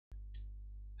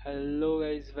Hello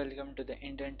guys, welcome to the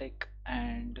Indian Tech,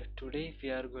 and today we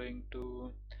are going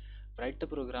to write the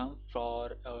program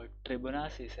for a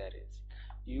Tribonacci series.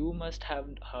 You must have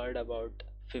heard about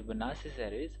Fibonacci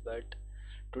series, but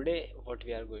today what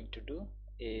we are going to do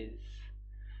is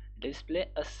display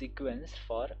a sequence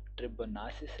for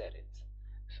Tribonacci series.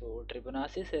 So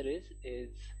Tribonacci series is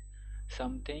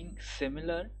something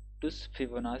similar to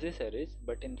Fibonacci series,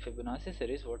 but in Fibonacci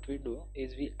series what we do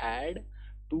is we add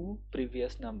two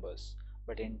previous numbers,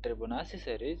 but in Tribonacci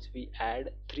series we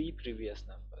add three previous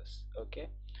numbers. Okay,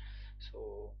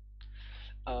 so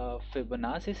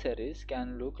Fibonacci series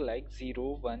can look like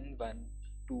 0, 1, 1,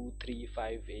 2, 3,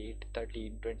 5, 8,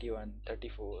 13, 21,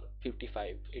 34,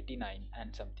 55, 89,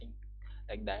 and something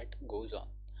like that goes on.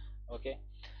 Okay,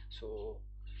 so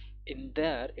in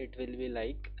there it will be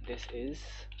like this is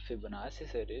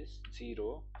Fibonacci series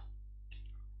 0,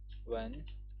 1,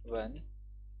 1,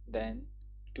 then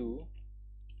 2,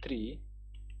 3,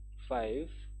 5,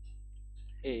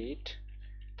 8,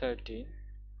 13,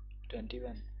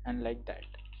 21, and like that.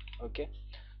 Okay,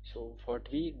 so what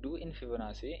we do in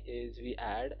Fibonacci is we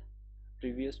add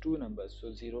previous two numbers.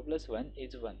 So 0 plus 1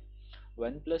 is 1,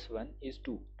 1 plus 1 is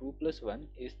 2, 2 plus 1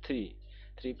 is 3,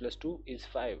 3 plus 2 is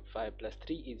 5, 5 plus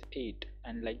 3 is 8,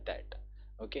 and like that.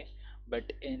 Okay,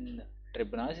 but in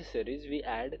Tribonacci series we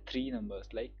add three numbers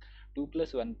like 2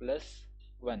 plus 1 plus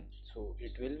 1. So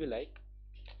it will be like,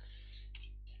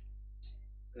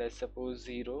 let's suppose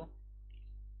 0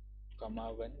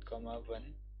 comma 1 comma 1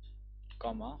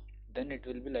 comma, then it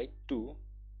will be like 2.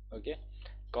 Okay,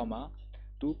 comma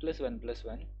 2 plus 1 plus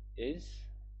 1 is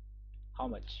how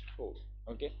much? 4.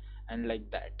 Okay, and like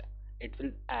that it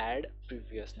will add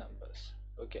previous numbers.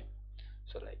 Okay,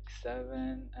 so like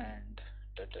 7 and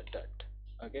dot dot dot.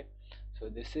 Okay, so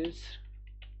this is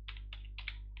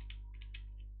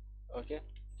okay,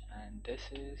 and this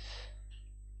is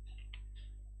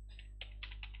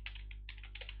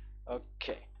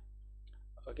okay.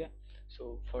 Okay,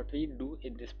 so what we do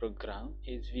in this program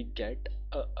is we get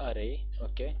a array,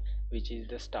 okay, which is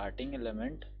the starting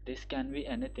element. This can be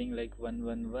anything like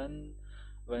 111,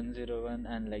 101,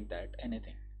 and like that,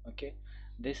 anything. Okay,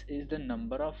 this is the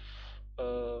number of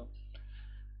uh,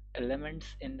 elements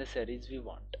in the series we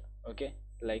want. Okay,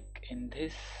 like in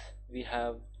this we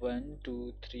have 1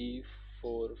 2 3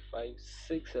 4 5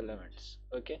 6 elements.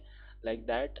 Okay, like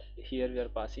that here we are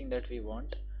passing that we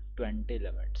want 20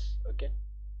 elements. Okay,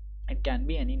 it can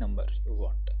be any number you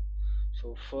want.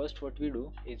 So first what we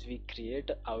do is we create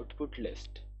an output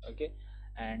list. Okay,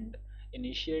 and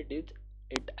initiate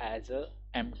it as a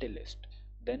empty list.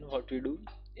 Then what we do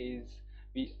is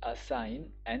we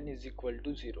assign n is equal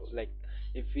to 0. Like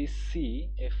if we see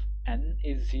if n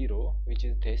is 0, which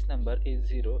is this number is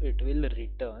 0, it will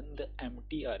return the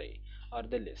empty array or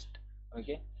the list.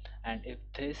 Okay, and if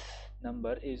this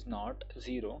number is not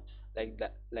 0, like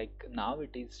that, like now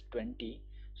it is 20,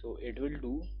 so it will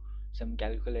do some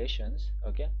calculations.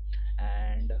 Okay,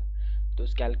 and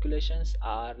those calculations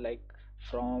are like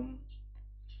from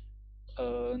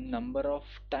a number of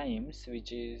times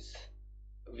which is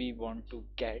we want to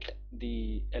get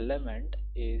the element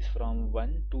is from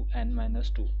 1 to n minus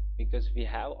 2, because we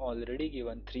have already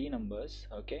given three numbers.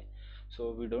 Okay,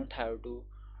 so we don't have to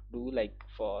do like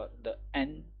for the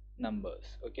n numbers.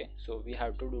 Okay, so we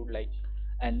have to do like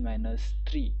n minus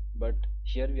 3, but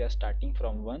here we are starting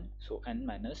from 1, so n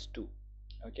minus 2.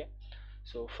 Okay,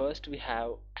 so first we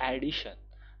have addition,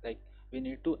 like we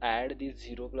need to add this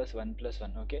 0 plus 1 plus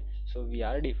 1. Okay, so we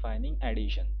are defining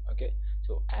addition. Okay,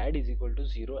 so add is equal to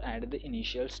 0 at the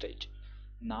initial stage.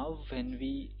 Now when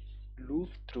we loop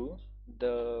through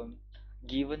the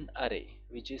given array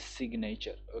which is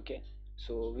signature, okay,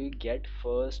 so we get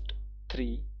first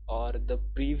three or the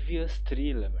previous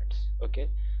three elements. Okay,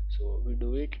 so we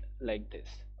do it like this.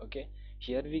 Okay,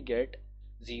 here we get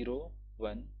 0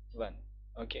 1 1.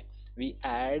 Okay, we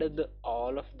add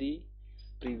all of the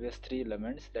previous three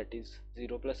elements, that is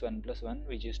 0 plus 1 plus 1,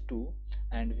 which is 2,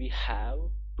 and we have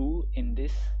 2 in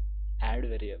this add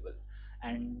variable,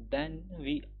 and then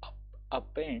we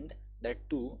append that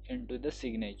 2 into the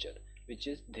signature, which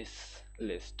is this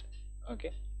list.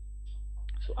 Okay,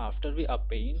 so after we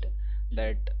append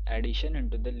that addition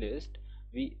into the list,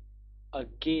 we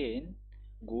again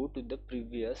go to the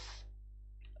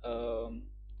um,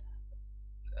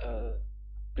 uh,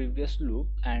 previous loop,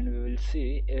 and we will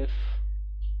see if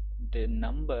the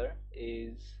number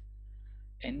is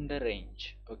in the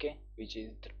range. Okay, which is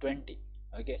the 20.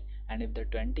 Okay, and if the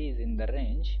 20 is in the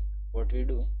range, what we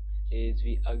do is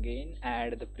we again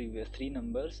add the previous three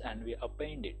numbers and we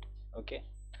append it. Okay,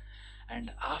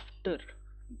 and after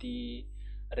the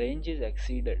range is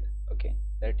exceeded, okay,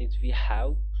 that is we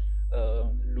have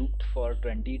looped for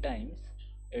 20 times,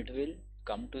 it will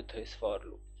come to this for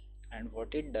loop. And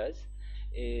what it does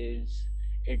is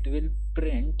it will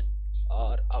print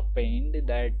or append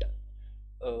that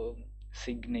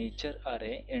signature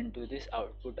array into this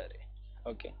output array.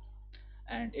 Okay,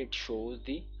 and it shows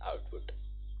the output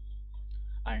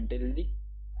until the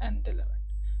nth element.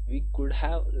 We could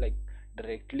have like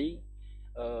directly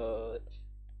uh,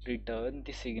 return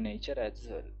the signature as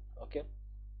well. Okay,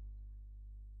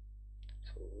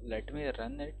 so let me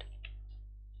run it.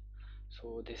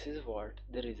 So this is what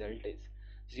the result is: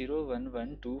 0 1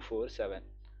 1 2 4 7.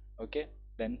 Okay,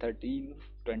 then 13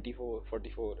 24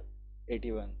 44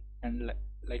 81, and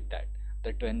like that.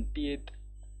 The 20th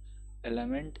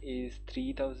element is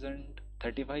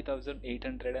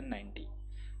 35,890.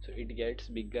 So it gets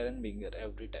bigger and bigger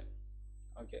every time.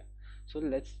 Okay, so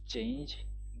let's change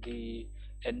the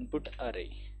input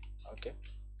array. Okay,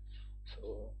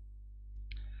 so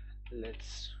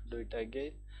let's do it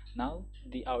again. Now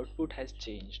the output has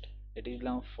changed. It is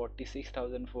now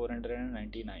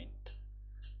 46,499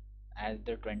 as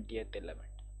the 20th element.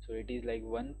 So it is like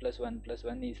 1 plus 1 plus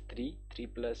 1 is 3, 3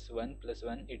 plus 1 plus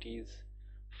 1 it is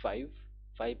 5,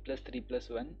 5 plus 3 plus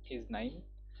 1 is 9,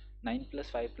 9 plus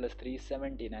 5 plus 3 is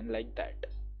 17, and like that.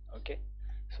 Okay,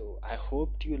 so I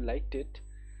hope you liked it.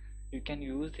 You can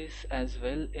use this as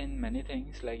well in many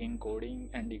things like encoding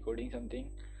and decoding something.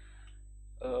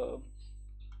 uh,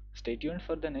 Stay tuned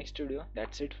for the next video.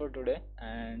 That's it for today,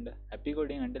 and happy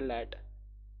coding until that.